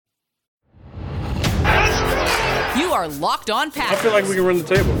are Locked On Packers. I feel like we can run the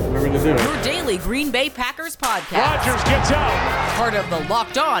table. We're going to do it. Your daily Green Bay Packers podcast. Rodgers gets out. Part of the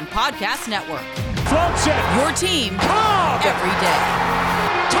Locked On Podcast Network. Floats it. Your team Cobb. every day.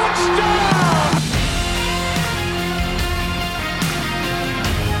 Touchdown.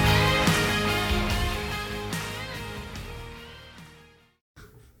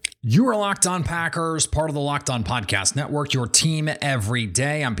 You are Locked On Packers, part of the Locked On Podcast Network, your team every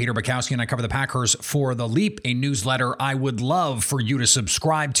day. I'm Peter Bukowski, and I cover the Packers for The Leap, a newsletter I would love for you to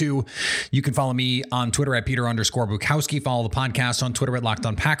subscribe to. You can follow me on Twitter at Peter_Bukowski. Follow the podcast on Twitter at Locked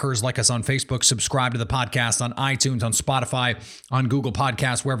On Packers. Like us on Facebook. Subscribe to the podcast on iTunes, on Spotify, on Google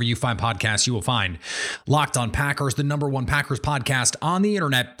Podcasts. Wherever you find podcasts, you will find Locked On Packers, the #1 Packers podcast on the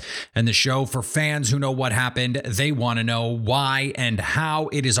internet, and the show for fans who know what happened. They want to know why and how.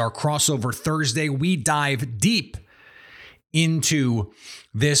 It is our crossover Thursday. We dive deep into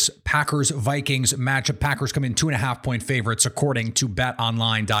this Packers-Vikings matchup. Packers come in 2.5-point favorites according to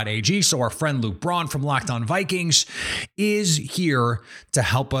betonline.ag. So our friend Luke Braun from Locked On Vikings is here to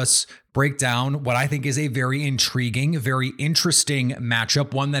help us break down what I think is a very intriguing, very interesting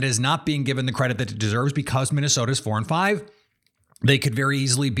matchup, one that is not being given the credit that it deserves because Minnesota's 4-5. They could very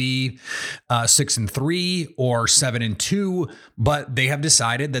easily be 6-3 or 7-2, but they have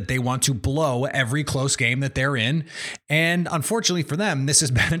decided that they want to blow every close game that they're in. And unfortunately for them, this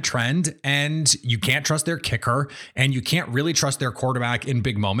has been a trend, and you can't trust their kicker, and you can't really trust their quarterback in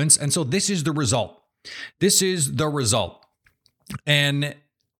big moments. And so this is the result. This is the result. And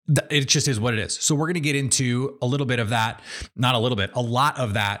it just is what it is. So we're going to get into a little bit of that, not a little bit, a lot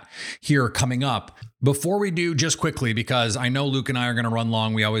of that here coming up. Before we do, just quickly, because I know Luke and I are going to run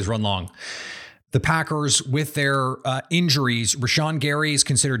long. We always run long. The Packers, with their injuries, Rashawn Gary is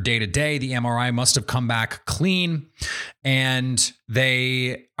considered day-to-day. The MRI must have come back clean, and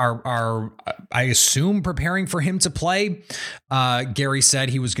they are I assume, preparing for him to play. Gary said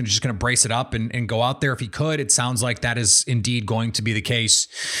he was just going to brace it up and go out there if he could. It sounds like that is indeed going to be the case,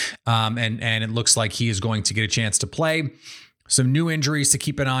 and it looks like he is going to get a chance to play. Some new injuries to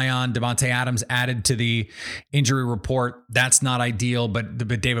keep an eye on. Devontae Adams added to the injury report. That's not ideal, but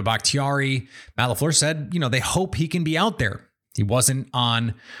David Bakhtiari, Matt LaFleur said, they hope he can be out there. He wasn't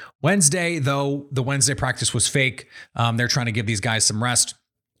on Wednesday, though the Wednesday practice was fake. They're trying to give these guys some rest.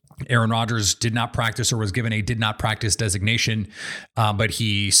 Aaron Rodgers did not practice or was given a did not practice designation, but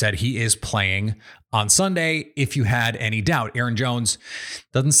he said he is playing on Sunday if you had any doubt. Aaron Jones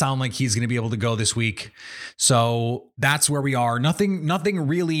doesn't sound like he's going to be able to go this week. So that's where we are. Nothing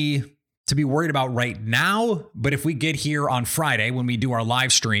really to be worried about right now. But if we get here on Friday when we do our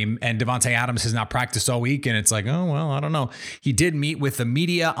live stream and Devontae Adams has not practiced all week and it's like, oh, well, I don't know. He did meet with the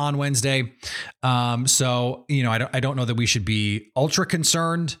media on Wednesday. So, I don't know that we should be ultra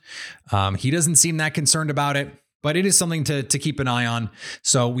concerned. He doesn't seem that concerned about it, but it is something to keep an eye on.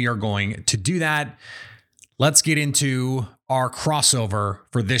 So we are going to do that. Let's get into our crossover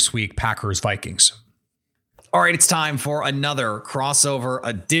for this week, Packers-Vikings. All right, it's time for another crossover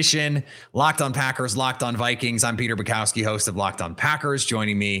edition. Locked On Packers, Locked On Vikings. I'm Peter Bukowski, host of Locked On Packers.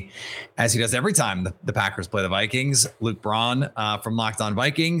 Joining me, as he does every time the Packers play the Vikings, Luke Braun from Locked On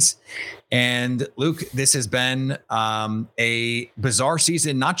Vikings. And Luke, this has been a bizarre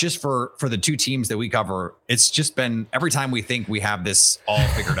season, not just for the two teams that we cover. It's just been every time we think we have this all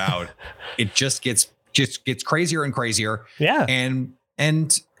figured out, it just gets crazier and crazier. Yeah.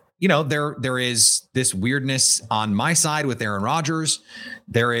 And there is this weirdness on my side with Aaron Rodgers.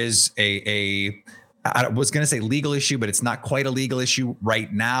 There is I was going to say legal issue, but it's not quite a legal issue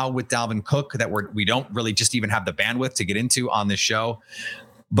right now with Dalvin Cook that we don't really just even have the bandwidth to get into on this show.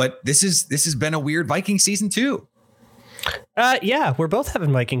 But this has been a weird Viking season too. Yeah, we're both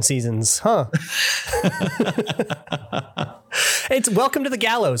having Viking seasons, huh? It's welcome to the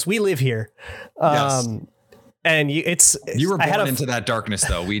gallows. We live here. Yes. And you were born into that darkness,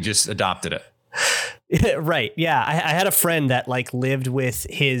 though. We just adopted it. Right. Yeah. I had a friend that lived with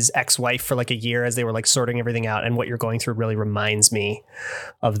his ex-wife for a year as they were sorting everything out. And what you're going through really reminds me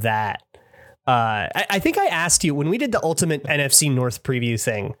of that. I think I asked you when we did the ultimate NFC North preview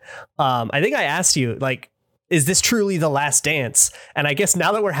thing. I think I asked you, is this truly the last dance? And I guess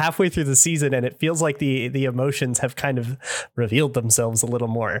now that we're halfway through the season and it feels like the emotions have kind of revealed themselves a little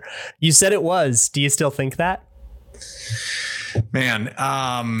more. You said it was. Do you still think that? Man,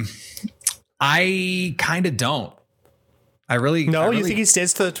 I kind of don't. You think he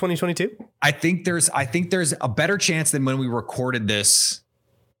stays to 2022? I think there's a better chance than when we recorded the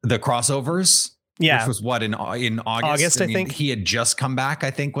crossovers. Yeah, which was in August. I think he had just come back. I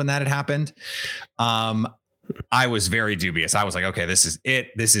think when that had happened. I was very dubious. I was like, okay, this is it.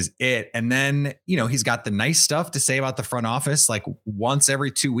 This is it. And then, he's got the nice stuff to say about the front office. Like once every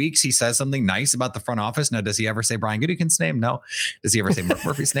 2 weeks, he says something nice about the front office. Now, does he ever say Brian Gutekunst's name? No. Does he ever say Mark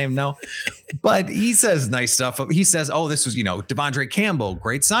Murphy's name? No. But he says nice stuff. He says, oh, this was, Devondre Campbell,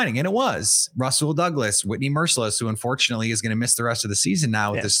 great signing. And it was. Russell Douglas, Whitney Merciless, who unfortunately is going to miss the rest of the season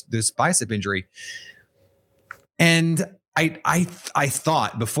now with this bicep injury. And I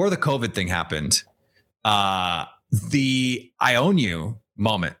thought before the COVID thing happened, the I own you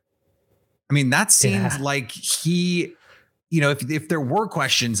moment. I mean, that seemed like he, if there were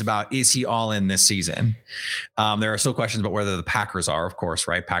questions about, is he all in this season? There are still questions about whether the Packers are, of course,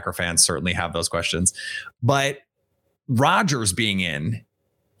 right? Packer fans certainly have those questions, but Rodgers being in,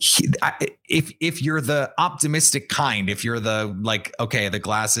 if you're the optimistic kind, if you're the like, okay, the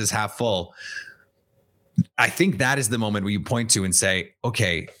glass is half full, I think that is the moment where you point to and say,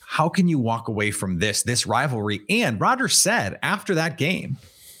 okay, how can you walk away from this rivalry? And Rodgers said after that game,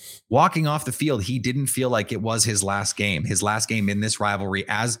 walking off the field, he didn't feel like it was his last game in this rivalry,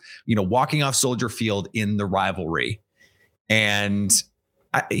 as walking off Soldier Field in the rivalry. And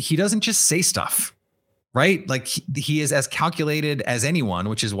he doesn't just say stuff, right? Like he is as calculated as anyone,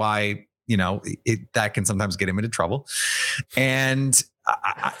 which is why, that can sometimes get him into trouble. And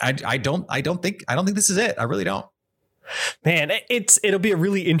I don't think this is it. I really don't. Man, it'll be a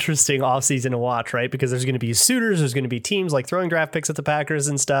really interesting offseason to watch, right? Because there's going to be suitors, there's going to be teams like throwing draft picks at the Packers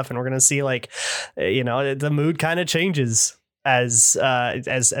and stuff, and we're going to see the mood kind of changes as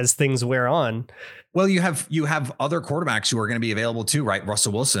things wear on. Well, you have other quarterbacks who are going to be available too, right?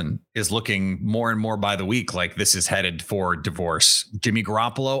 Russell Wilson is looking more and more by the week like this is headed for divorce. Jimmy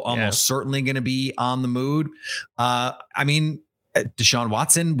Garoppolo almost certainly going to be on the mood. Deshaun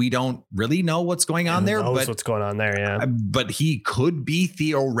Watson, we don't really know what's going on there. But what's going on there, yeah. But he could be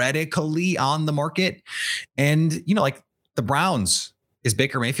theoretically on the market. And, like the Browns, is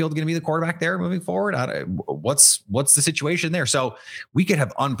Baker Mayfield going to be the quarterback there moving forward? What's the situation there? So we could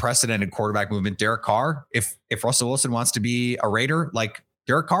have unprecedented quarterback movement. Derek Carr, if Russell Wilson wants to be a Raider, like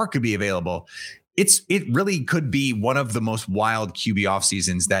Derek Carr could be available. It really could be one of the most wild QB off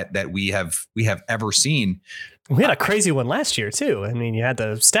seasons that we have ever seen. We had a crazy one last year too. I mean, you had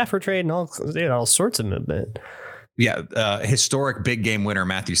the Stafford trade and all sorts of movement. Yeah, historic big game winner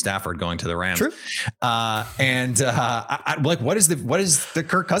Matthew Stafford going to the Rams. True. What is the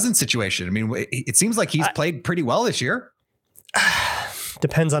Kirk Cousins situation? I mean, it seems like he's played pretty well this year.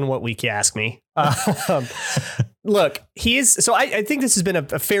 Depends on what week you ask me. Look, I think this has been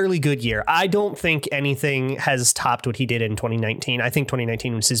a fairly good year. I don't think anything has topped what he did in 2019. I think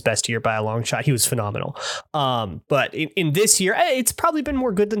 2019 was his best year by a long shot. He was phenomenal. But in this year, it's probably been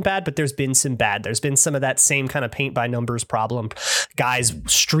more good than bad, but there's been some bad. There's been some of that same kind of paint by numbers problem. Guys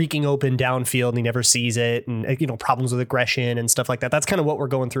streaking open downfield and he never sees it, and problems with aggression and stuff like that. That's kind of what we're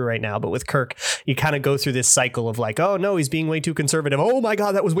going through right now. But with Kirk, you kind of go through this cycle of like, oh no, he's being way too conservative. Oh my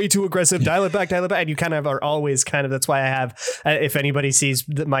God, that was way too aggressive. Dial it back. And you kind of are always that's why I have, if anybody sees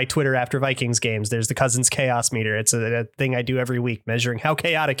my Twitter after Vikings games, there's the Cousins chaos meter. It's a thing I do every week, measuring how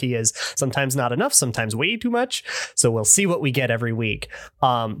chaotic he is. Sometimes not enough, sometimes way too much. So we'll see what we get every week.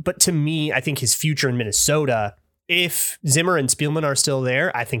 But to me, I think his future in Minnesota, if Zimmer and Spielman are still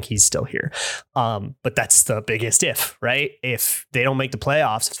there, I think he's still here. But that's the biggest if, right? If they don't make the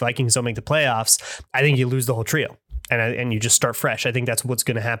playoffs, if the Vikings don't make the playoffs, I think you lose the whole trio. And you just start fresh. I think that's what's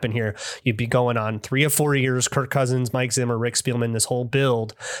going to happen here. You'd be going on 3 or 4 years, Kirk Cousins, Mike Zimmer, Rick Spielman, this whole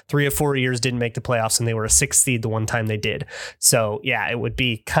build. 3 or 4 years didn't make the playoffs, and they were a 6th seed the one time they did. So yeah, it would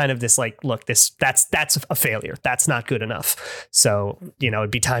be kind of this like, look, that's a failure. That's not good enough. So,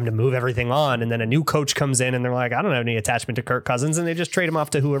 it'd be time to move everything on. And then a new coach comes in and they're like, I don't have any attachment to Kirk Cousins. And they just trade him off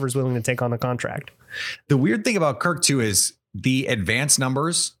to whoever's willing to take on the contract. The weird thing about Kirk too is the advanced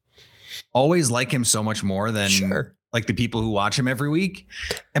numbers always like him so much more than like the people who watch him every week.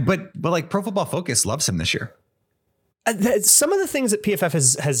 But like Pro Football Focus loves him this year. Some of the things that PFF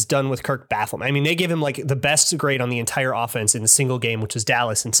has done with Kirk baffle me. I mean, they gave him like the best grade on the entire offense in a single game, which was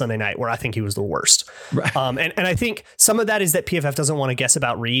Dallas and Sunday night, where I think he was the worst. Right. And I think some of that is that PFF doesn't want to guess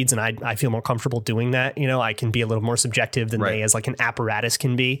about reads, and I feel more comfortable doing that. I can be a little more subjective than they as like an apparatus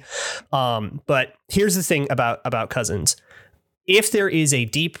can be. But here's the thing about Cousins. If there is a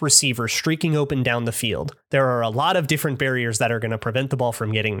deep receiver streaking open down the field, there are a lot of different barriers that are going to prevent the ball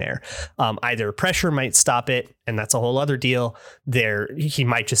from getting there. Either pressure might stop it, and that's a whole other deal. He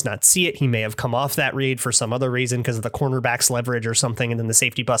might just not see it. He may have come off that read for some other reason because of the cornerback's leverage or something, and then the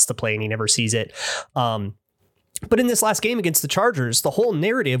safety busts the play and he never sees it. But in this last game against the Chargers, the whole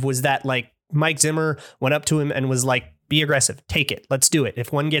narrative was that like Mike Zimmer went up to him and was like, Be aggressive. Take it. Let's do it.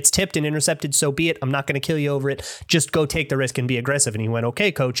 If one gets tipped and intercepted, so be it. I'm not going to kill you over it. Just go take the risk and be aggressive. And he went, okay,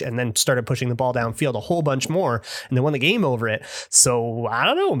 coach. And then started pushing the ball downfield a whole bunch more and then won the game over it. So I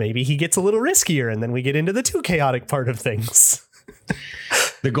don't know. Maybe he gets a little riskier and then we get into the too chaotic part of things.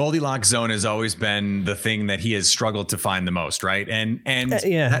 The Goldilocks zone has always been the thing that he has struggled to find the most, right? And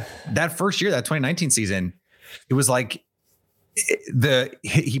that first year, that 2019 season, it was like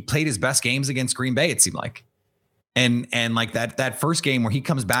he played his best games against Green Bay, it seemed like. And like that first game where he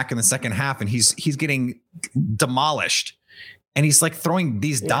comes back in the second half and he's getting demolished and he's like throwing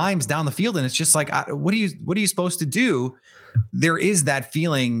these dimes down the field. And it's just like, what are you supposed to do? There is that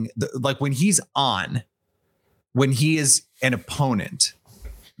feeling like when he is an opponent,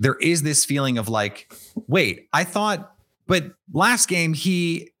 there is this feeling of like, wait, I thought, but last game and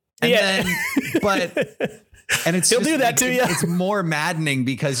it's he'll just, do that to you. It's more maddening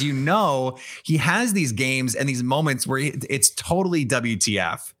because he has these games and these moments where it's totally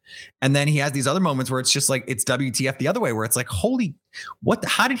WTF. And then he has these other moments where it's just like, it's WTF the other way, where it's like, holy,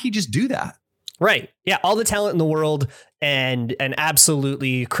 how did he just do that? Right. Yeah. All the talent in the world and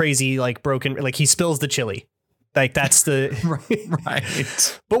absolutely crazy, like broken, like he spills the chili. Like that's the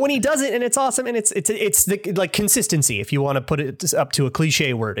right. But when he does it and it's awesome and it's the like consistency, if you want to put it up to a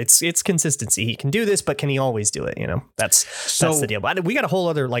cliche word, it's consistency. He can do this, but can he always do it? That's the deal. But we got a whole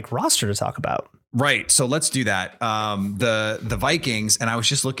other like roster to talk about. Right. So let's do that. The Vikings, and I was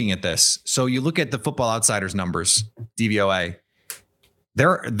just looking at this. So you look at the Football Outsiders numbers, DVOA.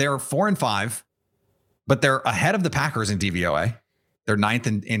 They're 4-5, but they're ahead of the Packers in DVOA. They're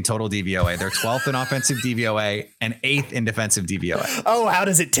 9th in total DVOA. They're 12th in offensive DVOA and 8th in defensive DVOA. Oh, how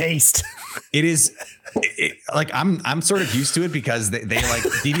does it taste? It is like I'm sort of used to it because they like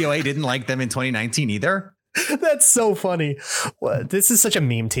DVOA didn't like them in 2019 either. That's so funny. Well, this is such a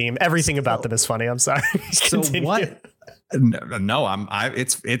meme team. Everything about them is funny. I'm sorry. So what? No,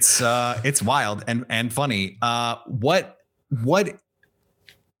 it's wild and funny. What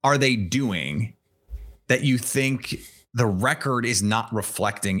are they doing that you think the record is not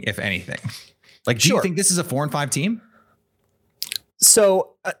reflecting, if anything? Like, do you think this is a 4-5 team?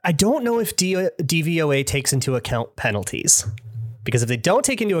 So I don't know if DVOA takes into account penalties, because if they don't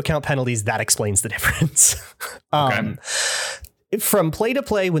take into account penalties, that explains the difference. Okay. From play to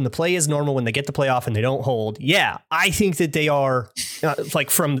play, when the play is normal, when they get the play off and they don't hold. Yeah, I think that they are like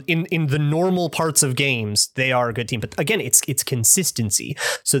from in the normal parts of games, they are a good team. But again, it's consistency.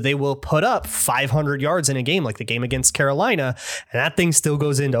 So they will put up 500 yards in a game, like the game against Carolina, and that thing still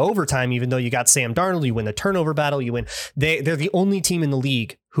goes into overtime, even though you got Sam Darnold, you win the turnover battle, you win. They're the only team in the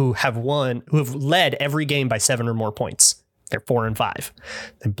league who have led every game by 7 or more points. They're 4-5.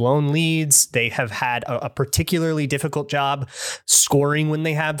 They've blown leads. They have had a particularly difficult job scoring when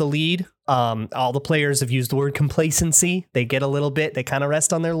they have the lead. All the players have used the word complacency. They get a little bit, they kind of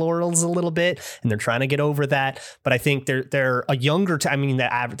rest on their laurels a little bit, and they're trying to get over that. But I think they're a younger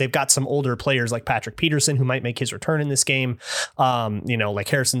they've got some older players like Patrick Peterson, who might make his return in this game. Like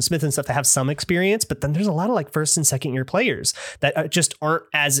Harrison Smith and stuff that have some experience, but then there's a lot of like first and second year players that just aren't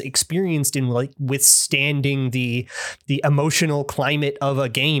as experienced in like withstanding the emotional climate of a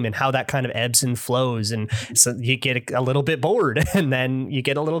game and how that kind of ebbs and flows. And so you get a little bit bored and then you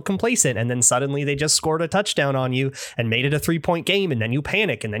get a little complacent. And then suddenly they just scored a touchdown on you and made it a 3-point game. And then you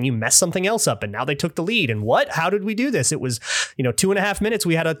panic and then you mess something else up. And now they took the lead. And how did we do this? It was, 2.5 minutes.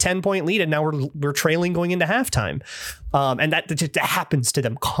 We had a 10-point lead and now we're trailing going into halftime. And that happens to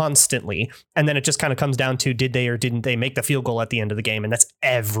them constantly. And then it just kind of comes down to, did they or didn't they make the field goal at the end of the game? And that's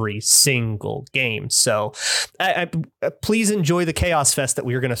every single game. So please enjoy the chaos fest that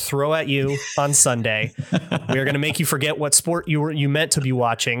we are going to throw at you on Sunday. We are going to make you forget what sport you meant to be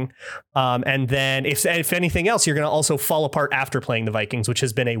watching. And then if anything else, you're going to also fall apart after playing the Vikings, which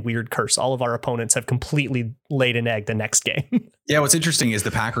has been a weird curse. All of our opponents have completely laid an egg the next game. Yeah. What's interesting is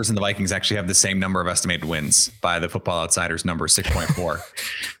the Packers and the Vikings actually have the same number of estimated wins by the Football Outsiders number, 6.4.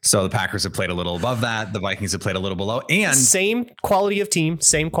 So the Packers have played a little above that. The Vikings have played a little below, and same quality of team,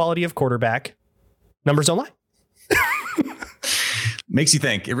 same quality of quarterback. Numbers don't lie. Makes you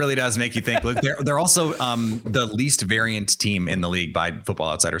think. It really does make you think. Look, they're also the least variant team in the league by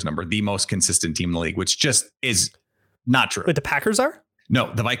Football Outsiders number, the most consistent team in the league, which just is not true. But the Packers are?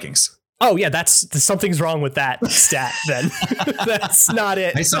 No, the Vikings. Oh, yeah, something's wrong with that stat then. That's not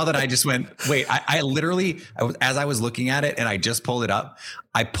it. I saw that. I just went, wait, I literally, as I was looking at it and I just pulled it up,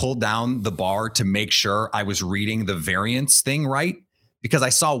 I pulled down the bar to make sure I was reading the variance thing right, because I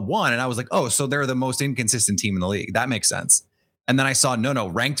saw one and I was like, oh, so they're the most inconsistent team in the league. That makes sense. And then I saw, no,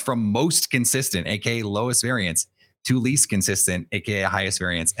 ranked from most consistent, aka lowest variance, to least consistent, aka highest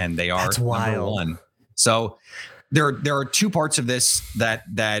variance. And they are number one. So There are two parts of this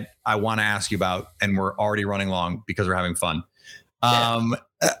that I want to ask you about, and we're already running long because we're having fun.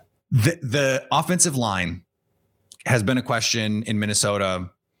 The offensive line has been a question in Minnesota.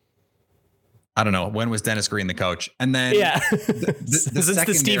 I don't know, when was Dennis Green the coach? And then this is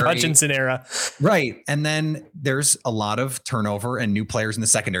the Steve Hutchinson era. Right. And then there's a lot of turnover and new players in the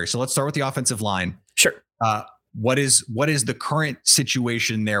secondary. So let's start with the offensive line. Sure. What is the current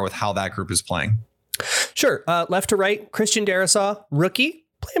situation there with how that group is playing? Sure. Left to right, Christian Darrisaw, rookie.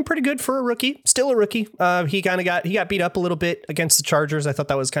 Playing pretty good for a rookie, still a rookie. He got beat up a little bit against the Chargers. I thought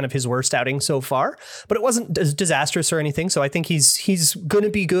that was kind of his worst outing so far, but it wasn't disastrous or anything. So I think he's going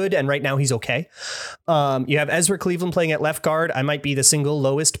to be good. And right now he's okay. You have Ezra Cleveland playing at left guard. I might be the single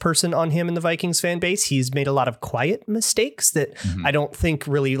lowest person on him in the Vikings fan base. He's made a lot of quiet mistakes that I don't think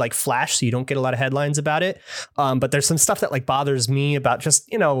really like flash. So you don't get a lot of headlines about it. But there's some stuff that like bothers me about just,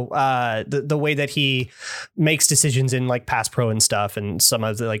 the way that he makes decisions in like pass pro and stuff and some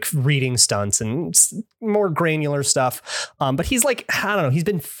of the like reading stunts and more granular stuff. But he's like, I don't know, he's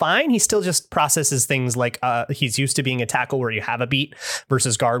been fine. He still just processes things like he's used to being a tackle where you have a beat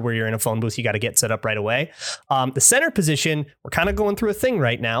versus guard where you're in a phone booth. You got to get set up right away. The center position, we're kind of going through a thing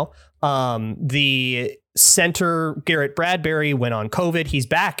right now. The center Garrett Bradbury went on COVID. He's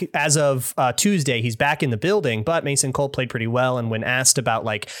back as of Tuesday. He's back in the building, but Mason Cole played pretty well. And when asked about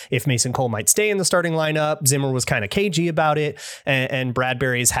like if Mason Cole might stay in the starting lineup, Zimmer was kind of cagey about it. And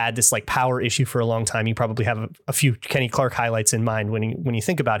Bradbury's had this like power issue for a long time. You probably have a few Kenny Clark highlights in mind when you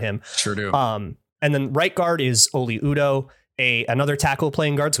think about him. Sure do. And then right guard is Oli Udoh, another tackle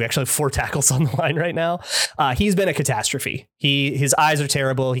playing guard. So we actually have 4 tackles on the line right now. He's been a catastrophe. His eyes are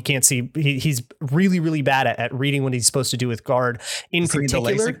terrible. He can't see. He's really, really bad at reading what he's supposed to do with guard. In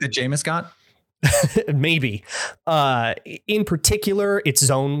particular, the LASIK that Jameis got. Maybe. In particular, it's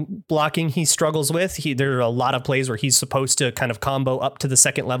zone blocking he struggles with. There are a lot of plays where he's supposed to kind of combo up to the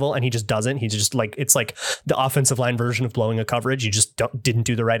second level and he just doesn't. He's just like, it's like the offensive line version of blowing a coverage. You just didn't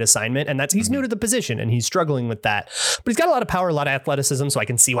do the right assignment. And he's new to the position and he's struggling with that. But he's got a lot of power, a lot of athleticism. So I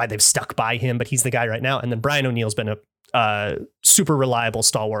can see why they've stuck by him, but he's the guy right now. And then Brian O'Neill's been a super reliable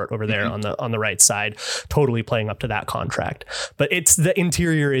stalwart over there on the right side, totally playing up to that contract. But it's the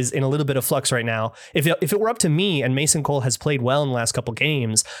interior is in a little bit of flux right now. If it were up to me and Mason Cole has played well in the last couple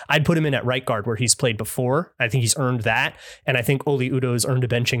games, I'd put him in at right guard where he's played before. I think he's earned that. And I think Oli Udoh has earned a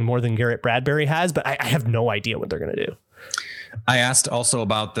benching more than Garrett Bradbury has, but I have no idea what they're going to do. I asked also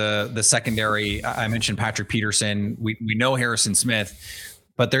about the secondary. I mentioned Patrick Peterson. We know Harrison Smith,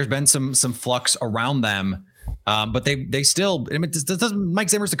 but there's been some flux around them. But they still, I mean, Mike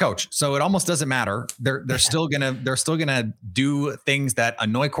Zimmer's the coach, so it almost doesn't matter. They're still gonna do things that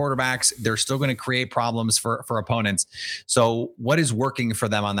annoy quarterbacks. They're still gonna create problems for opponents. So what is working for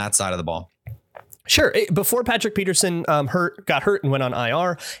them on that side of the ball? Sure. Before Patrick Peterson got hurt and went on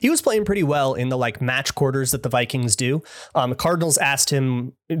IR, he was playing pretty well in the like match quarters that the Vikings do. The Cardinals asked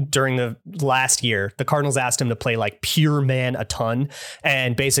him during the last year, to play like pure man a ton.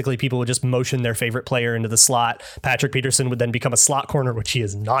 And basically people would just motion their favorite player into the slot. Patrick Peterson would then become a slot corner, which he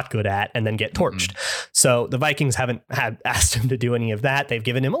is not good at, and then get torched. So the Vikings haven't asked him to do any of that. They've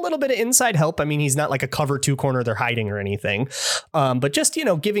given him a little bit of inside help. I mean, he's not like a cover 2 corner they're hiding or anything. But just,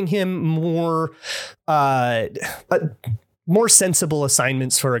 giving him more sensible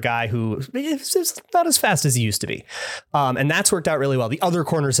assignments for a guy who is not as fast as he used to be. And that's worked out really well. The other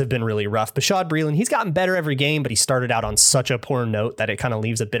corners have been really rough. Bashad Breeland, he's gotten better every game, but he started out on such a poor note that it kind of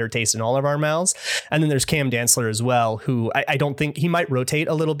leaves a bitter taste in all of our mouths. And then there's Cam Dantzler as well, who I don't think he might rotate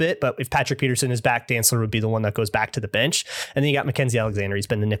a little bit, but if Patrick Peterson is back, Dantzler would be the one that goes back to the bench. And then you got Mackenzie Alexander. He's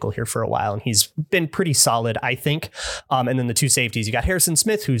been the nickel here for a while, and he's been pretty solid, I think. And then the 2 safeties, you got Harrison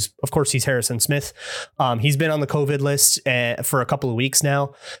Smith, who's, of course, he's Harrison Smith. He's been on the COVID list for a couple of weeks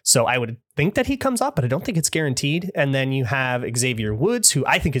now. So I would think that he comes up, but I don't think it's guaranteed. And then you have Xavier Woods, who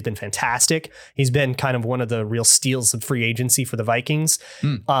I think has been fantastic. He's been kind of one of the real steals of free agency for the Vikings.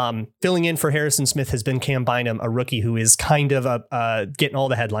 Filling in for Harrison Smith has been Cam Bynum, a rookie who is kind of getting all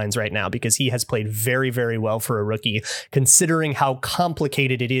the headlines right now because he has played very, very well for a rookie, considering how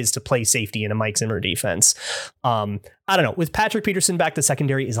complicated it is to play safety in a Mike Zimmer defense. I don't know. With Patrick Peterson back, the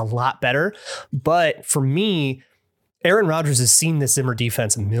secondary is a lot better. But for me, Aaron Rodgers has seen this Zimmer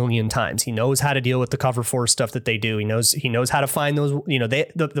defense a million times. He knows how to deal with the cover 4 stuff that they do. He knows how to find those,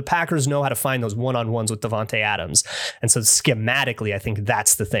 the Packers know how to find those one-on-ones with Davante Adams. And so schematically, I think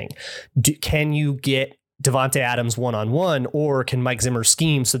that's the thing. Can you get Davante Adams one-on-one, or can Mike Zimmer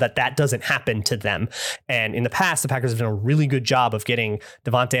scheme so that doesn't happen to them? And in the past, the Packers have done a really good job of getting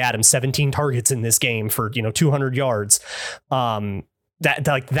Davante Adams 17 targets in this game for, 200 yards.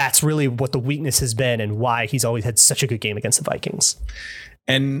 that's really what the weakness has been and why he's always had such a good game against the Vikings.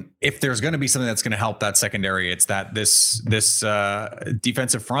 And if there's going to be something that's going to help that secondary, it's that this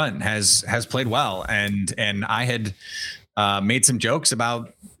defensive front has played well. And I had made some jokes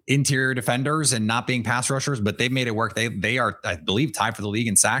about interior defenders and not being pass rushers, but they've made it work. They are, I believe, tied for the league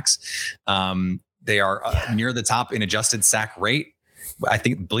in sacks. They are near the top in adjusted sack rate.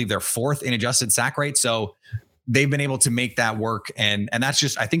 Believe they're fourth in adjusted sack rate. So they've been able to make that work. And that's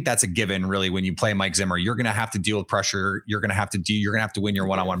just, I think that's a given really. When you play Mike Zimmer, you're going to have to deal with pressure. You're going to have to win your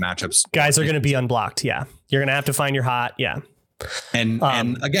one-on-one matchups. Guys are going to be unblocked. Yeah. You're going to have to find your hot. Yeah. And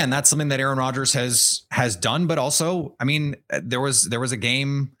again, that's something that Aaron Rodgers has done, but also, I mean, there was a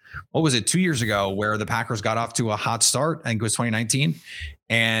game, what was it, 2 years ago where the Packers got off to a hot start. I think it was 2019,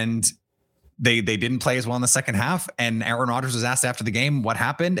 and they didn't play as well in the second half. And Aaron Rodgers was asked after the game what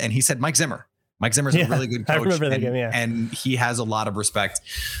happened, and he said Mike Zimmer. Mike Zimmer's a really good coach. I remember that game, and he has a lot of respect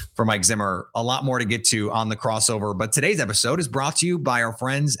for Mike Zimmer. A lot more to get to on the crossover. But today's episode is brought to you by our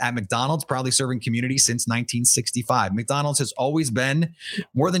friends at McDonald's, proudly serving community since 1965. McDonald's has always been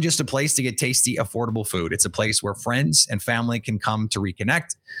more than just a place to get tasty, affordable food. It's a place where friends and family can come to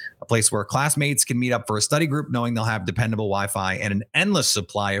reconnect, a place where classmates can meet up for a study group, knowing they'll have dependable Wi-Fi and an endless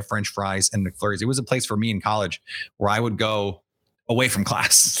supply of French fries and McFlurries. It was a place for me in college where I would go away from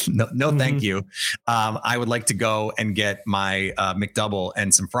class. No, thank you. I would like to go and get my McDouble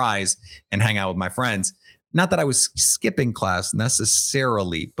and some fries and hang out with my friends. Not that I was skipping class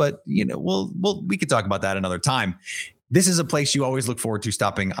necessarily, but we could talk about that another time. This is a place you always look forward to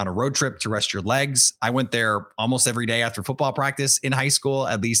stopping on a road trip to rest your legs. I went there almost every day after football practice in high school,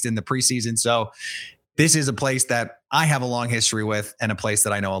 at least in the preseason. So this is a place that I have a long history with, and a place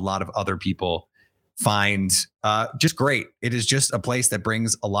that I know a lot of other people find just great. It is just a place that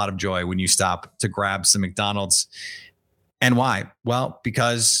brings a lot of joy when you stop to grab some McDonald's. And why? Well,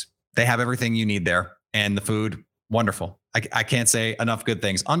 because they have everything you need there, and the food, wonderful. I can't say enough good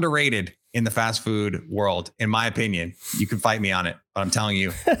things. Underrated in the fast food world, in my opinion. You can fight me on it, but I'm telling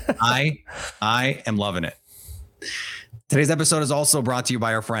you, I am loving it. Today's episode is also brought to you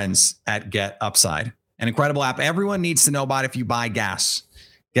by our friends at Get Upside, an incredible app everyone needs to know about if you buy gas.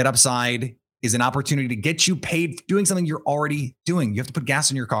 Get Upside is an opportunity to get you paid doing something you're already doing. You have to put gas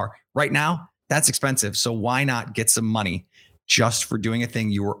in your car. Right now, that's expensive. So why not get some money just for doing a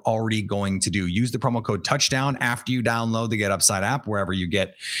thing you were already going to do? Use the promo code Touchdown after you download the Get Upside app, wherever you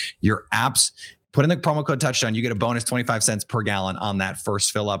get your apps. Put in the promo code Touchdown. You get a bonus 25 cents per gallon on that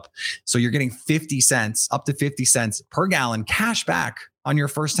first fill up. So you're getting 50 cents, up to 50 cents per gallon cash back on your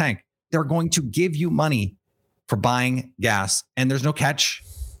first tank. They're going to give you money for buying gas, and there's no catch.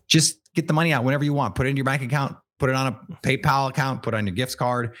 Just get the money out whenever you want. Put it in your bank account, put it on a PayPal account, put it on your gift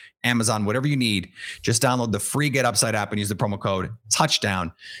card, Amazon, whatever you need. Just download the free Get Upside app and use the promo code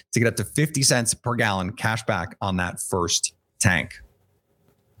Touchdown to get up to 50 cents per gallon cash back on that first tank.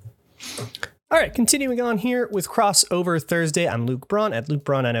 All right, continuing on here with Crossover Thursday. I'm Luke Braun at Luke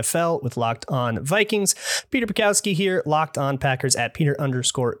Braun NFL with Locked On Vikings. Peter Bukowski here, Locked On Packers at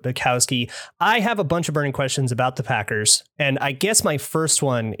Peter_Bukowski. I have a bunch of burning questions about the Packers. And I guess my first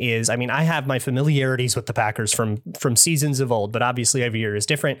one is, I have my familiarities with the Packers from seasons of old, but obviously every year is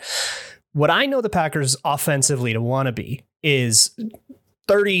different. What I know the Packers offensively to want to be is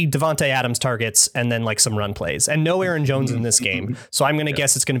 30 Devontae Adams targets and then like some run plays, and no Aaron Jones in this game. So I'm going to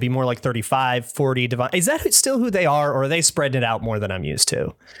guess it's going to be more like 35, 40. Is that still who they are, or are they spreading it out more than I'm used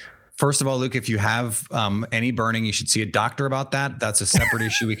to? First of all, Luke, if you have any burning, you should see a doctor about that. That's a separate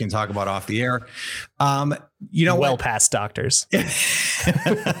issue we can talk about off the air. Past doctors.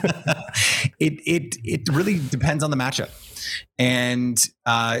 It really depends on the matchup. And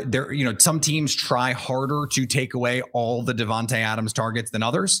some teams try harder to take away all the Devontae Adams targets than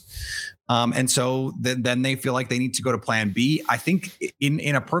others. And so then they feel like they need to go to plan B. I think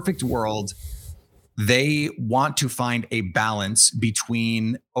in a perfect world, they want to find a balance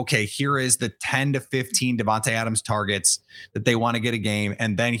between, okay, here is the 10 to 15 Devontae Adams targets that they want to get a game.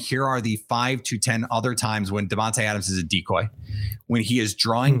 And then here are the 5 to 10 other times when Devontae Adams is a decoy, when he is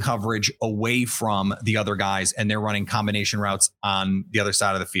drawing coverage away from the other guys and they're running combination routes on the other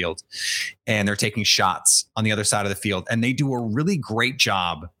side of the field, and they're taking shots on the other side of the field. And they do a really great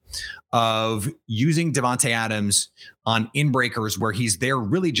job of using Devontae Adams on inbreakers where he's there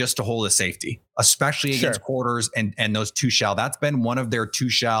really just to hold a safety, especially against quarters and those two shell. That's been one of their two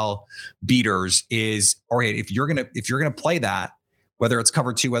shell beaters is, all right, if you're gonna play that, whether it's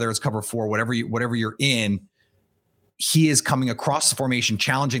cover 2, whether it's cover 4, whatever you're in, he is coming across the formation,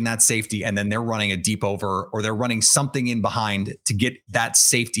 challenging that safety, and then they're running a deep over, or they're running something in behind to get that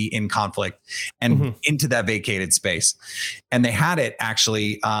safety in conflict and into that vacated space. And they had it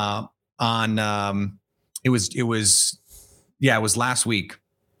actually it was last week,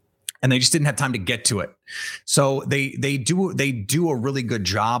 and they just didn't have time to get to it. So they do a really good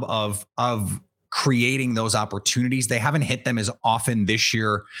job of creating those opportunities. They haven't hit them as often this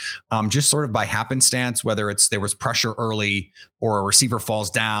year, just sort of by happenstance, whether it's there was pressure early or a receiver falls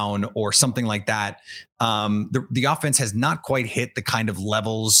down or something like that. The offense has not quite hit the kind of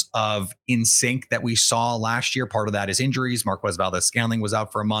levels of in sync that we saw last year. Part of that is injuries. Marquez Valdez-Scantling was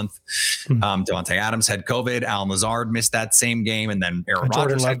out for a month. Devontae Adams had COVID. Alan Lazard missed that same game, and then Aaron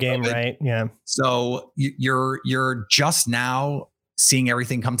Rodgers had game, COVID. right? Yeah. So you're just now seeing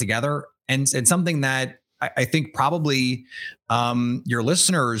everything come together. And something that I think probably your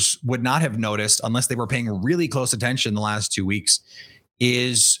listeners would not have noticed unless they were paying really close attention the last 2 weeks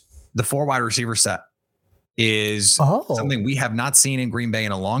is the 4 wide receiver set is something we have not seen in Green Bay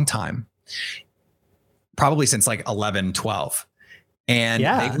in a long time, probably since like 11, 12. And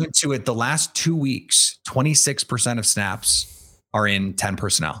they went to it the last 2 weeks, 26% of snaps are in 10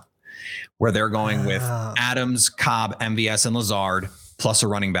 personnel, where they're going with Adams, Cobb, MVS, and Lazard, plus a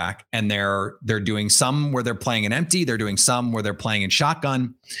running back. And they're doing some where they're playing an empty. They're doing some where they're playing in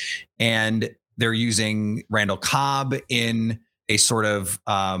shotgun. And they're using Randall Cobb in a sort of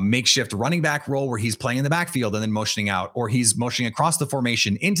makeshift running back role where he's playing in the backfield and then motioning out, or he's motioning across the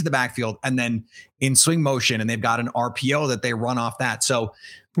formation into the backfield and then in swing motion. And they've got an RPO that they run off that. So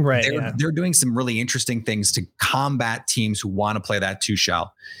they're doing some really interesting things to combat teams who want to play that 2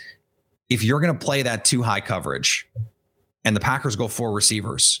 shell. If you're going to play that 2 high coverage, and the Packers go 4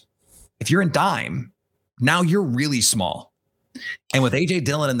 receivers, if you're in dime, now you're really small. And with A.J.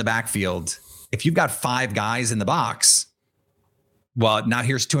 Dillon in the backfield, if you've got 5 guys in the box, well, now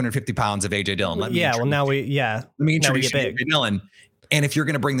here's 250 pounds of A.J. Dillon. Let me introduce A.J. Dillon. And if you're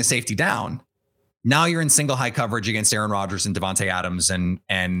going to bring the safety down, now you're in single high coverage against Aaron Rodgers and Devontae Adams, and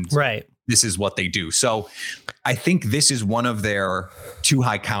this is what they do. So I think this is one of their 2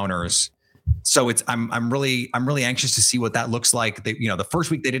 high counters. So I'm really anxious to see what that looks like. The first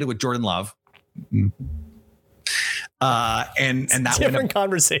week they did it with Jordan Love. And that different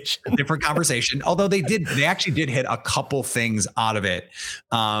conversation. Although they actually did hit a couple things out of it.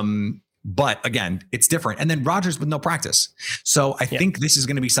 But again, it's different. And then Rodgers with no practice. So I think this is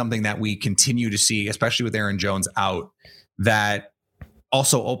going to be something that we continue to see, especially with Aaron Jones out, that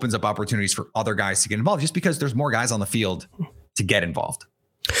also opens up opportunities for other guys to get involved, just because there's more guys on the field to get involved.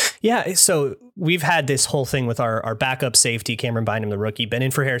 Yeah, so we've had this whole thing with our backup safety, Cameron Bynum, the rookie, been in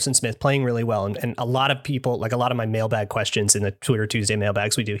for Harrison Smith, playing really well. And a lot of people, like a lot of my mailbag questions in the Twitter Tuesday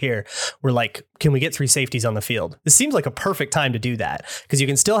mailbags we do here, were like, can we get 3 safeties on the field? This seems like a perfect time to do that, because you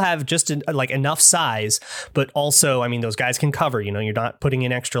can still have just enough size, but also, I mean, those guys can cover, you're not putting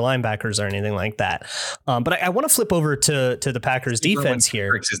in extra linebackers or anything like that. But I want to flip over to the Packers defense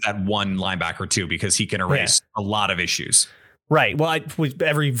here. Is that one linebacker too, because he can erase a lot of issues. Right. Well,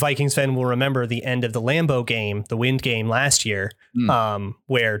 every Vikings fan will remember the end of the Lambeau game, the wind game last year,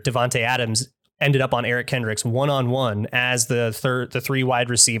 where Devontae Adams ended up on Eric Kendricks 1-on-1 as the 3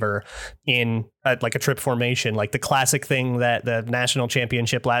 wide receiver in a trip formation, like the classic thing that the national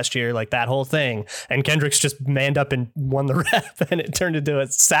championship last year, like that whole thing. And Kendricks just manned up and won the rep, and it turned into a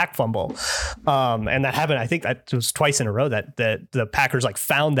sack fumble. And that happened, I think that was twice in a row that the Packers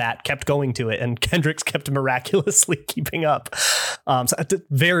found that, kept going to it, and Kendricks kept miraculously keeping up. So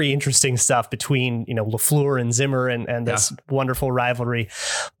very interesting stuff between, LaFleur and Zimmer and this wonderful rivalry.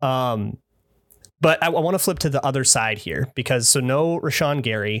 But I want to flip to the other side here, because no Rashawn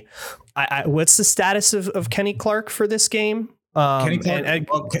Gary. What's the status of Kenny Clark for this game?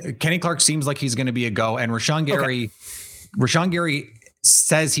 Kenny Clark seems like he's going to be a go, and Rashawn Gary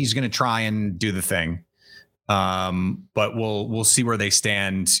says he's going to try and do the thing. But we'll see where they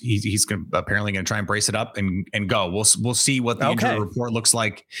stand. He's apparently going to try and brace it up and go. We'll see what the injury report looks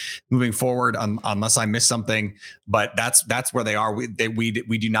like moving forward, unless I miss something. But that's where they are. We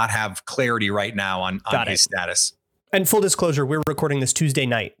do not have clarity right now on his status. And full disclosure, we're recording this Tuesday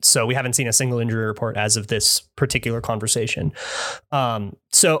night, so we haven't seen a single injury report as of this particular conversation.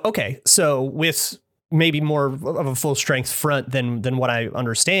 So with maybe more of a full strength front than what I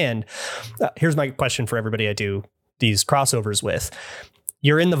understand. Here's my question for everybody I do these crossovers with.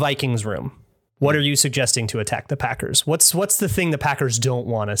 You're in the Vikings room. What are you suggesting to attack the Packers? What's the thing the Packers don't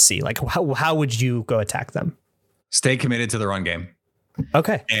want to see? Like, how would you go attack them? Stay committed to the run game.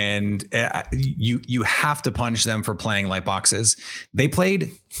 Okay. And you have to punish them for playing light boxes. They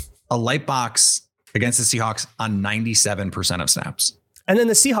played a light box against the Seahawks on 97% of snaps. And then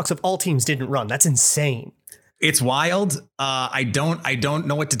the Seahawks of all teams didn't run. That's insane. It's wild. I don't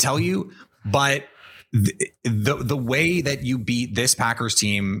know what to tell you, but the way that you beat this Packers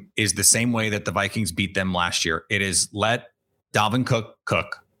team is the same way that the Vikings beat them last year. It is let Dalvin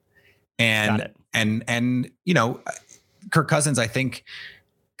cook. And you know, Kirk Cousins, I think,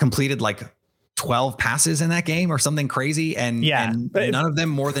 completed like 12 passes in that game or something crazy. And none of them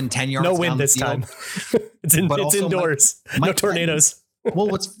more than 10 yards. No wind this time. It's indoors. No tornadoes. Well,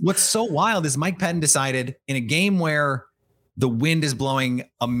 what's so wild is Mike Pettin decided in a game where the wind is blowing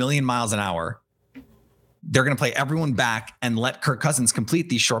a million miles an hour, they're going to play everyone back and let Kirk Cousins complete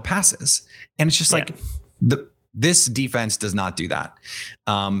these short passes. And it's just like this defense does not do that.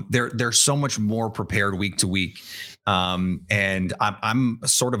 They're so much more prepared week to week. And I'm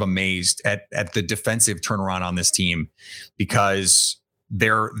sort of amazed at the defensive turnaround on this team, because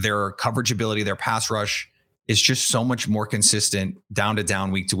their coverage ability, their pass rush is just so much more consistent down to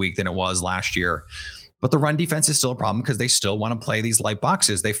down week to week than it was last year. But the run defense is still a problem because they still want to play these light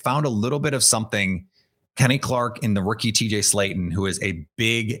boxes. They found a little bit of something. Kenny Clark and the rookie TJ Slayton, who is a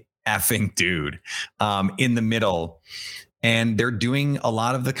big effing dude in the middle. And they're doing a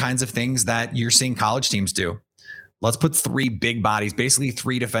lot of the kinds of things that you're seeing college teams do. Let's put three big bodies, basically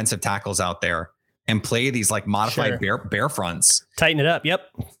three defensive tackles out there, and play these like modified bear fronts. Tighten it up. Yep.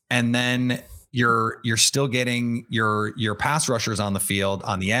 And then you're still getting your pass rushers on the field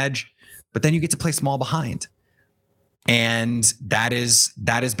on the edge, but then you get to play small behind. And that has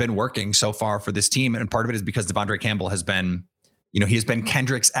been working so far for this team. And part of it is because Devondre Campbell has been, he's been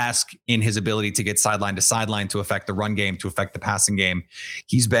Kendricks-esque in his ability to get sideline to sideline to affect the run game, to affect the passing game.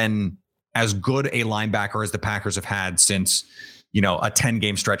 He's been as good a linebacker as the Packers have had since, a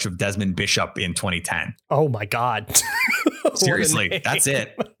 10-game stretch of Desmond Bishop in 2010. Oh my God. Seriously, that's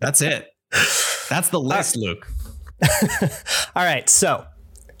it. That's the list, Luke. All right. So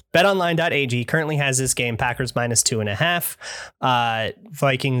betonline.ag currently has this game, Packers -2.5,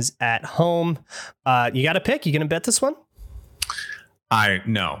 Vikings at home. You got to pick. You going to bet this one?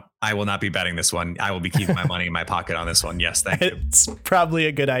 No, I will not be betting this one. I will be keeping my money in my pocket on this one. Yes, thank you. It's probably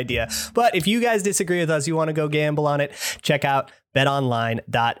a good idea. But if you guys disagree with us, you want to go gamble on it, check out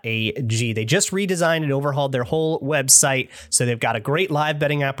betonline.ag. They just redesigned and overhauled their whole website. So they've got a great live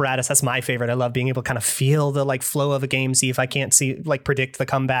betting apparatus. That's my favorite. I love being able to kind of feel the flow of a game, see if I can't predict the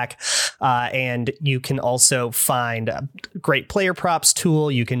comeback. And you can also find a great player props tool.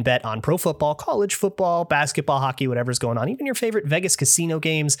 You can bet on pro football, college football, basketball, hockey, whatever's going on, even your favorite Vegas casino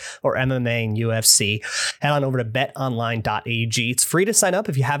games or MMA and UFC. Head on over to betonline.ag. It's free to sign up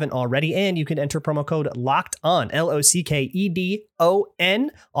if you haven't already, and you can enter promo code LOCKEDON, LOCKEDON,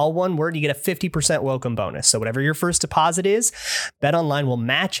 all one word. You get a 50% welcome bonus. So whatever your first deposit is, BetOnline will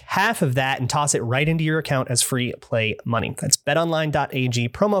match half of that and toss it right into your account as free play money. That's betonline.ag,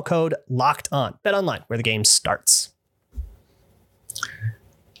 promo code LOCKEDON. BetOnline, where the game starts.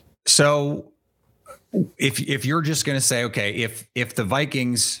 So if you're just going to say, okay, if the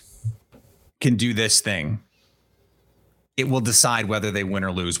Vikings can do this thing, it will decide whether they win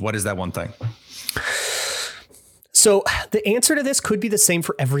or lose. What is that one thing? So the answer to this could be the same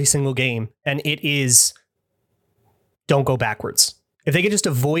for every single game, and it is don't go backwards. If they could just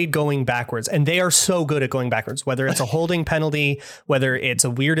avoid going backwards, and they are so good at going backwards, whether it's a holding penalty, whether it's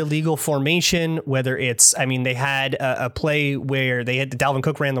a weird illegal formation, whether it's, they had a play where Dalvin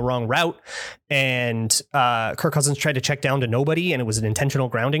Cook ran the wrong route and Kirk Cousins tried to check down to nobody, and it was an intentional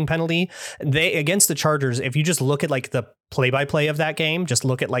grounding penalty. Against the Chargers, if you just look at the play-by-play of that game, just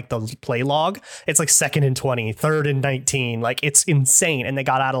look at the play log, it's 2nd and 20, 3rd and 19. It's insane. And they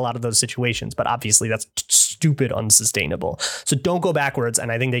got out a lot of those situations, but obviously that's stupid, unsustainable. So don't go backwards. And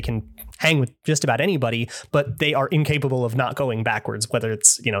I think they can hang with just about anybody, but they are incapable of not going backwards, whether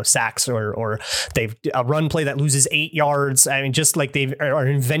it's, sacks or they've a run play that loses 8 yards. They are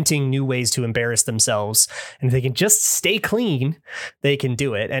inventing new ways to embarrass themselves, and if they can just stay clean, they can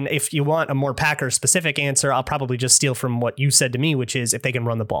do it. And if you want a more Packers specific answer, I'll probably just steal from what you said to me, which is if they can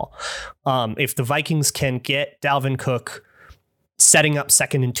run the ball. If the Vikings can get Dalvin Cook setting up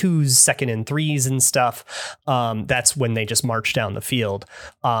 2nd and 2s, 2nd and 3s and stuff, that's when they just march down the field.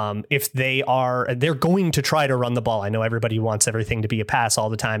 If they're going to try to run the ball. I know everybody wants everything to be a pass all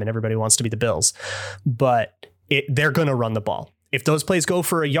the time and everybody wants to be the Bills, but they're going to run the ball. If those plays go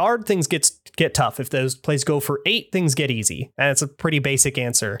for a yard, things get tough. If those plays go for 8, things get easy. And it's a pretty basic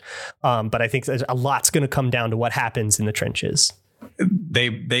answer. But I think a lot's going to come down to what happens in the trenches.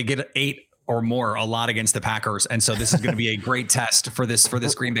 They get 8 or more a lot against the Packers. And so this is going to be a great test for this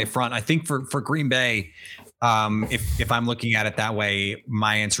Green Bay front. I think for Green Bay, if I'm looking at it that way,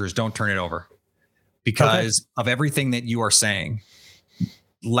 my answer is don't turn it over. because of everything that you are saying.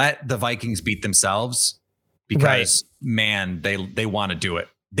 Let the Vikings beat themselves because man, they want to do it.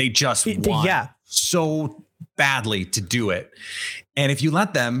 They just want so badly to do it. And if you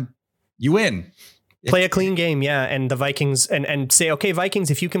let them, you win. Play a clean game, and the Vikings and say, okay,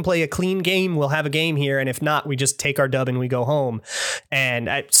 Vikings, if you can play a clean game, we'll have a game here, and if not, we just take our dub and we go home. And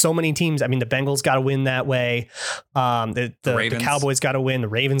so many teams, I mean, the Bengals got to win that way. The Cowboys got to win. The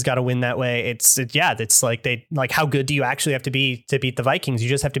Ravens got to win that way. It's like how good do you actually have to be to beat the Vikings? You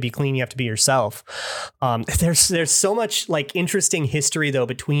just have to be clean. You have to be yourself. There's so much like interesting history though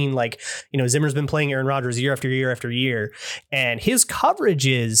between Zimmer's been playing Aaron Rodgers year after year after year, and his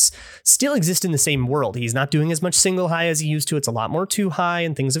coverages still exist in the same world. He's not doing as much single high as he used to. It's a lot more two high,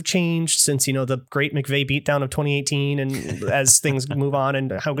 and things have changed since, the great McVay beatdown of 2018 and as things move on,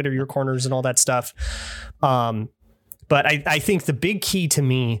 and how good are your corners and all that stuff. But I think the big key to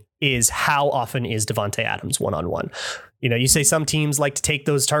me is how often is Davante Adams one-on-one. You say some teams like to take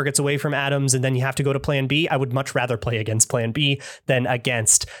those targets away from Adams and then you have to go to plan B. I would much rather play against plan B than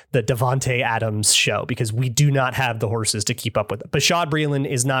against the Davante Adams show, because we do not have the horses to keep up with it. Bashaud Breeland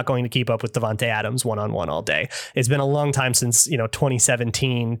is not going to keep up with Davante Adams one-on-one all day. It's been a long time since,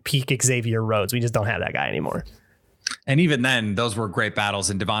 2017 peak Xavier Rhodes. We just don't have that guy anymore. And even then, those were great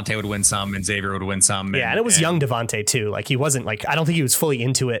battles, and Davante would win some and Xavier would win some. And it was young Davante too. Like he wasn't I don't think he was fully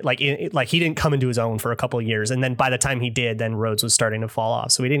into it. Like he didn't come into his own for a couple of years. And then by the time he did, then Rhodes was starting to fall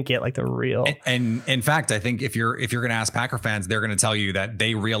off. So we didn't get the real. And in fact, I think if you're going to ask Packer fans, they're going to tell you that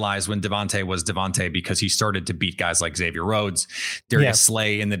they realized when Davante was Davante because he started to beat guys like Xavier Rhodes, Darius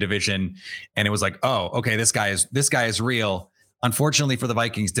Slay in the division. And it was like, oh, okay, this guy is real. Unfortunately for the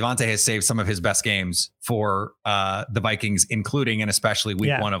Vikings, Davante has saved some of his best games for the Vikings, including and especially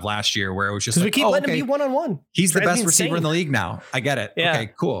week 1 of last year, where it was just we keep letting him be one-on-one. He's the best receiver in the league now. I get it. Yeah.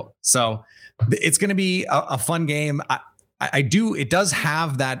 Okay, cool. So it's going to be a fun game. It does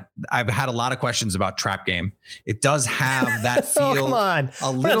have that. I've had a lot of questions about trap game. It does have that feel. Oh, come on.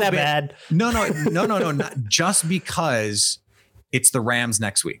 A little not that bit bad. No. Not just because it's the Rams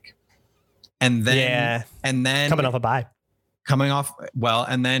next week. And then coming off a bye.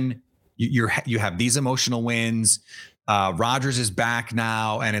 And then you have these emotional wins. Rodgers is back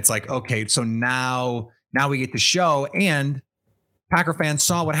now, and it's like, okay, so now we get to show. And Packer fans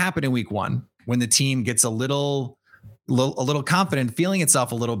saw what happened in week 1 when the team gets a little confident, feeling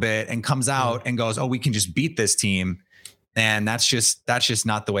itself a little bit, and comes out and goes, oh, we can just beat this team. And that's just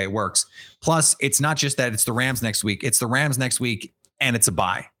not the way it works. Plus, it's not just that it's the Rams next week. It's the Rams next week, and it's a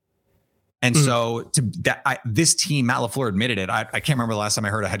bye. And so this team, Matt LaFleur admitted it. I can't remember the last time I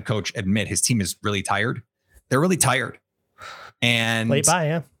heard a head coach admit his team is really tired. They're really tired. And late bye,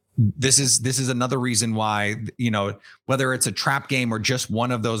 yeah. This is another reason why, whether it's a trap game or just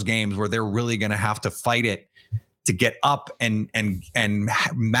one of those games where they're really going to have to fight it to get up and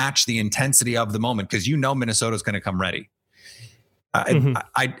match the intensity of the moment, because Minnesota's going to come ready.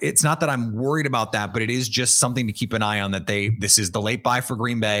 It's not that I'm worried about that, but it is just something to keep an eye on, that this is the late bye for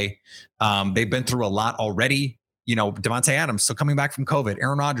Green Bay. They've been through a lot already. Davante Adams still coming back from COVID.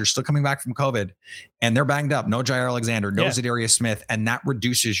 Aaron Rodgers still coming back from COVID, and they're banged up. No Jair Alexander, no Zadarius Smith, and that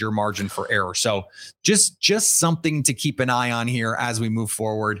reduces your margin for error. So just something to keep an eye on here as we move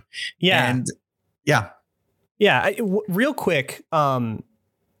forward. Real quick.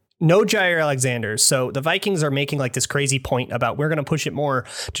 No Jair Alexander. So the Vikings are making this crazy point about we're going to push it more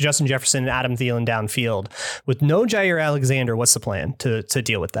to Justin Jefferson and Adam Thielen downfield. With no Jair Alexander, what's the plan to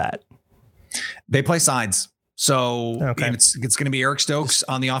deal with that? They play sides. So it's going to be Eric Stokes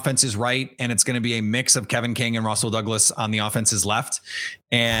on the offense's right, and it's going to be a mix of Kevin King and Russell Douglas on the offense's left.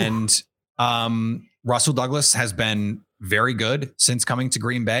 And Russell Douglas has been very good since coming to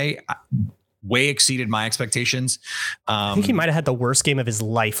Green Bay. Way exceeded my expectations. I think he might have had the worst game of his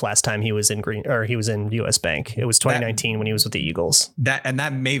life last time he was in US Bank. It was 2019 when he was with the Eagles.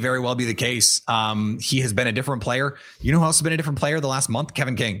 That may very well be the case. He has been a different player. You know who else has been a different player the last month?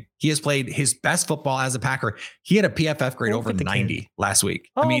 Kevin King. He has played his best football as a Packer. He had a PFF grade over 90 last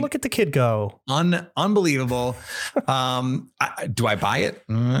week. Oh, look at the kid go. Unbelievable. Do I buy it?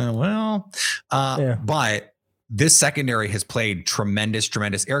 But this secondary has played tremendous.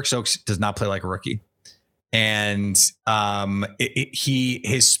 Eric Stokes does not play like a rookie. And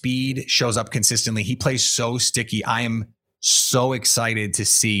his speed shows up consistently. He plays so sticky. I am so excited to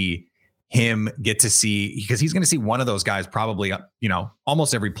see him because he's going to see one of those guys probably,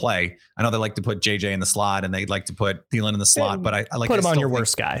 almost every play. I know they like to put JJ in the slot and they like to put Thielen in the slot, but I like put him on your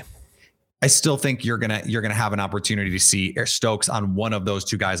worst guy. I still think you're gonna have an opportunity to see Stokes on one of those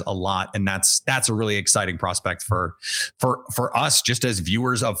two guys a lot, and that's a really exciting prospect for us just as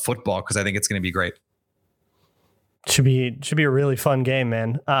viewers of football, because I think it's going to be great. Should be a really fun game,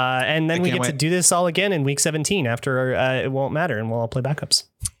 man. And then we get to do this all again in week 17 after it won't matter and we'll all play backups.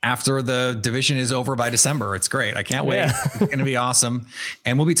 After the division is over by December. It's great. I can't wait. Yeah. It's going to be awesome.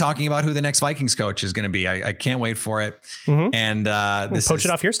 And we'll be talking about who the next Vikings coach is going to be. I can't wait for it. Mm-hmm. And poach it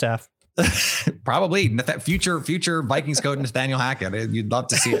off your staff. Probably that future Vikings coach Nathaniel Hackett. You'd love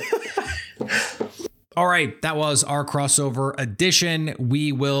to see it. All right, that was our crossover edition.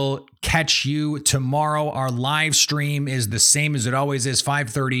 We will catch you tomorrow. Our live stream is the same as it always is,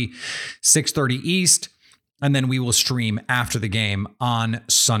 5:30, 6:30 East. And then we will stream after the game on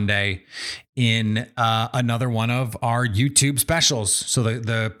Sunday in another one of our YouTube specials. So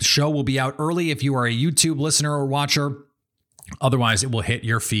the show will be out early if you are a YouTube listener or watcher. Otherwise, it will hit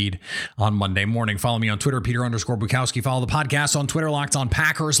your feed on Monday morning. Follow me on Twitter, Peter_Bukowski. Follow the podcast on Twitter, Locked On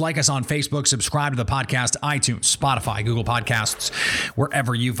Packers. Like us on Facebook. Subscribe to the podcast, iTunes, Spotify, Google Podcasts.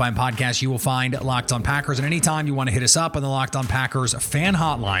 Wherever you find podcasts, you will find Locked On Packers. And anytime you want to hit us up on the Locked On Packers fan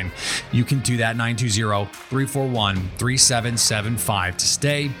hotline, you can do that, 920-341-3775 to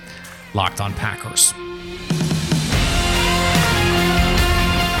stay Locked On Packers.